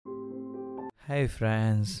Hey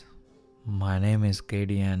friends, my name is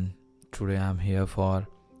Katie and today I'm here for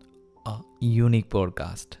a unique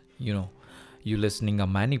podcast. You listening a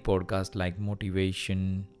many podcast like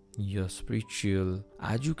motivation, your spiritual,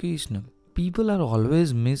 educational. People are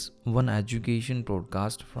always miss one education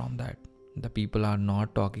podcast from that. The people are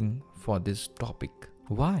not talking for this topic.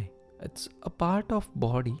 Why? It's a part of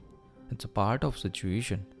body. It's a part of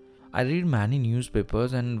situation. I read many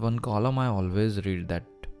newspapers and one column I always read that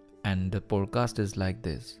and the podcast is like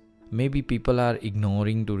this. Maybe people are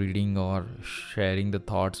ignoring to reading or sharing the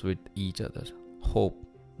thoughts with each other. Hope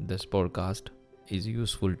this podcast is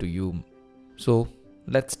useful to you. So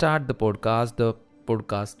let's start the podcast. The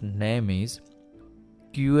podcast name is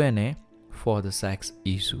Q&A for the sex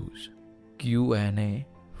issues. Q&A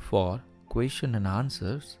for question and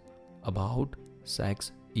answers about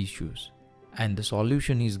sex issues. And the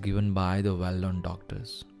solution is given by the well-known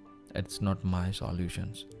doctors. It's not my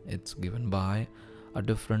solutions. It's given by a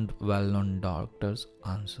different well-known doctor's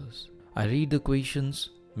answers. I read the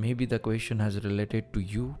questions. Maybe the question has related to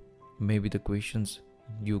you. Maybe the questions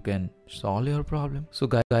you can solve your problem. So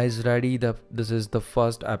guys, ready? This is the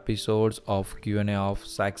first episodes of Q&A of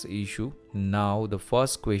sex issue. Now the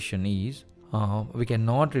first question is, we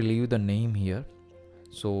cannot relieve the name here.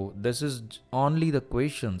 So this is only the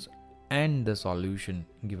questions and the solution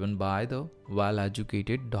given by the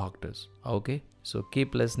well-educated doctors. Okay, so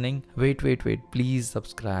keep listening. Wait. Please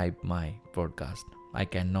subscribe my podcast. I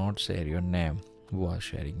cannot share your name who are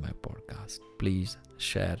sharing my podcast. Please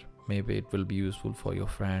share. Maybe it will be useful for your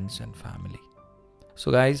friends and family.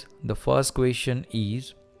 So guys, the first question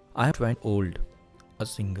is, I'm 20 old, a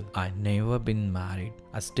single. I never been married.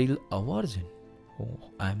 I still a virgin. Oh,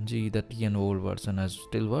 IMG, the 10 old version is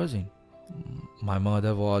still virgin. My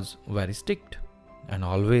mother was very strict and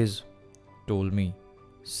always told me,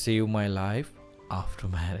 save my life after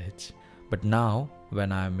marriage. But now,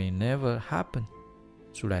 when I may never happen,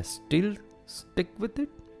 should I still stick with it?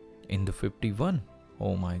 In the 51,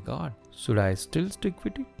 oh my god, should I still stick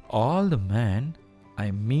with it? All the men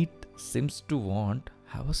I meet seems to want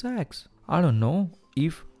have a sex. I don't know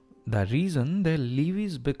if the reason they leave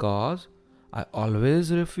is because I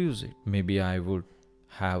always refuse it. Maybe I would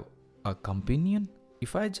have a companion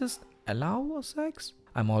if I just allow a sex.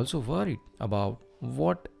 I'm also worried about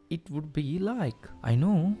what it would be like. I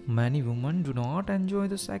know many women do not enjoy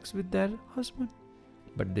the sex with their husband,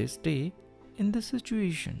 but they stay in the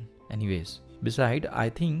situation. Anyways, beside, I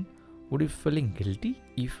think, would you feeling guilty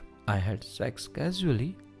if I had sex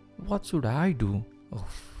casually? What should I do? Oh,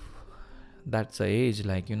 that's the age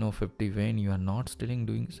 50 when you are not still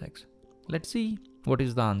doing sex. Let's see what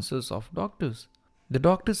is the answers of doctors. The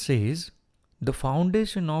doctor says the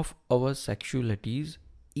foundation of our sexualities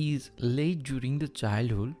is laid during the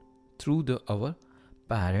childhood through our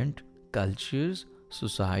parent, cultures,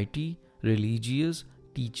 society, religious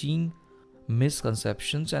teaching,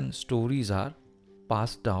 misconceptions and stories are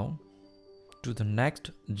passed down to the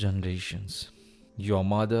next generations. Your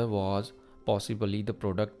mother was possibly the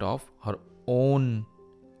product of her own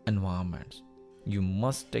environments. You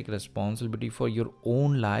must take responsibility for your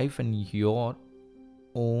own life and your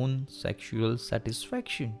own sexual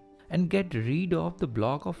satisfaction and get rid of the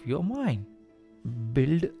block of your mind.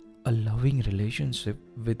 Build a loving relationship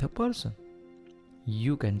with a person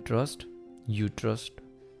you can trust. You trust.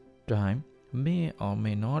 Time may or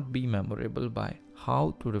may not be memorable by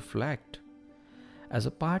how to reflect as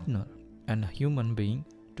a partner and a human being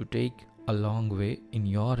to take a long way in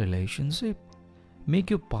your relationship. Make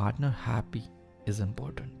your partner happy is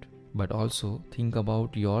important, but also think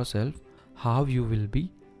about yourself, how you will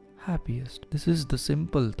be happiest. This is the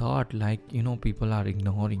simple thought people are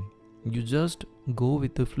ignoring. You just go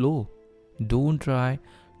with the flow. Don't try,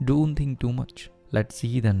 don't think too much. Let's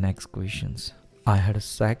see the next questions. I had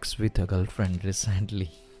sex with a girlfriend recently.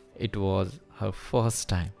 It was her first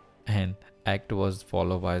time and act was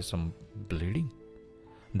followed by some bleeding.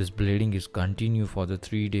 This bleeding is continue for the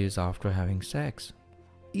 3 days after having sex.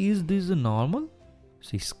 Is this normal?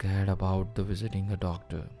 She's scared about the visiting a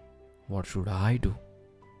doctor. What should I do?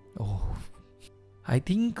 Oh, I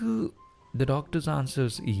think the doctor's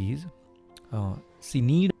answers is she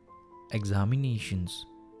need examinations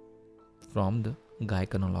from the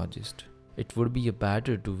gynecologist. It would be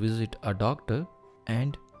better to visit a doctor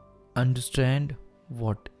and understand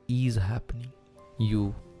what is happening.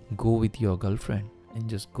 You go with your girlfriend and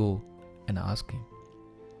just go and ask him.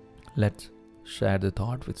 Let's share the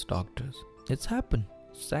thought with doctors. It's happened.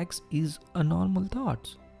 Sex is a normal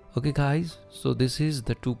thought. Okay guys, so this is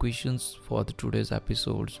the 2 questions for the today's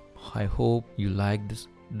episodes. I hope you like this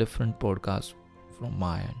different podcast from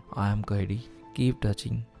my end. I am Kaidi. Keep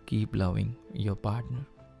touching, keep loving your partner.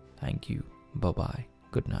 Thank you. Bye bye.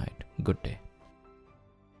 Good night. Good day.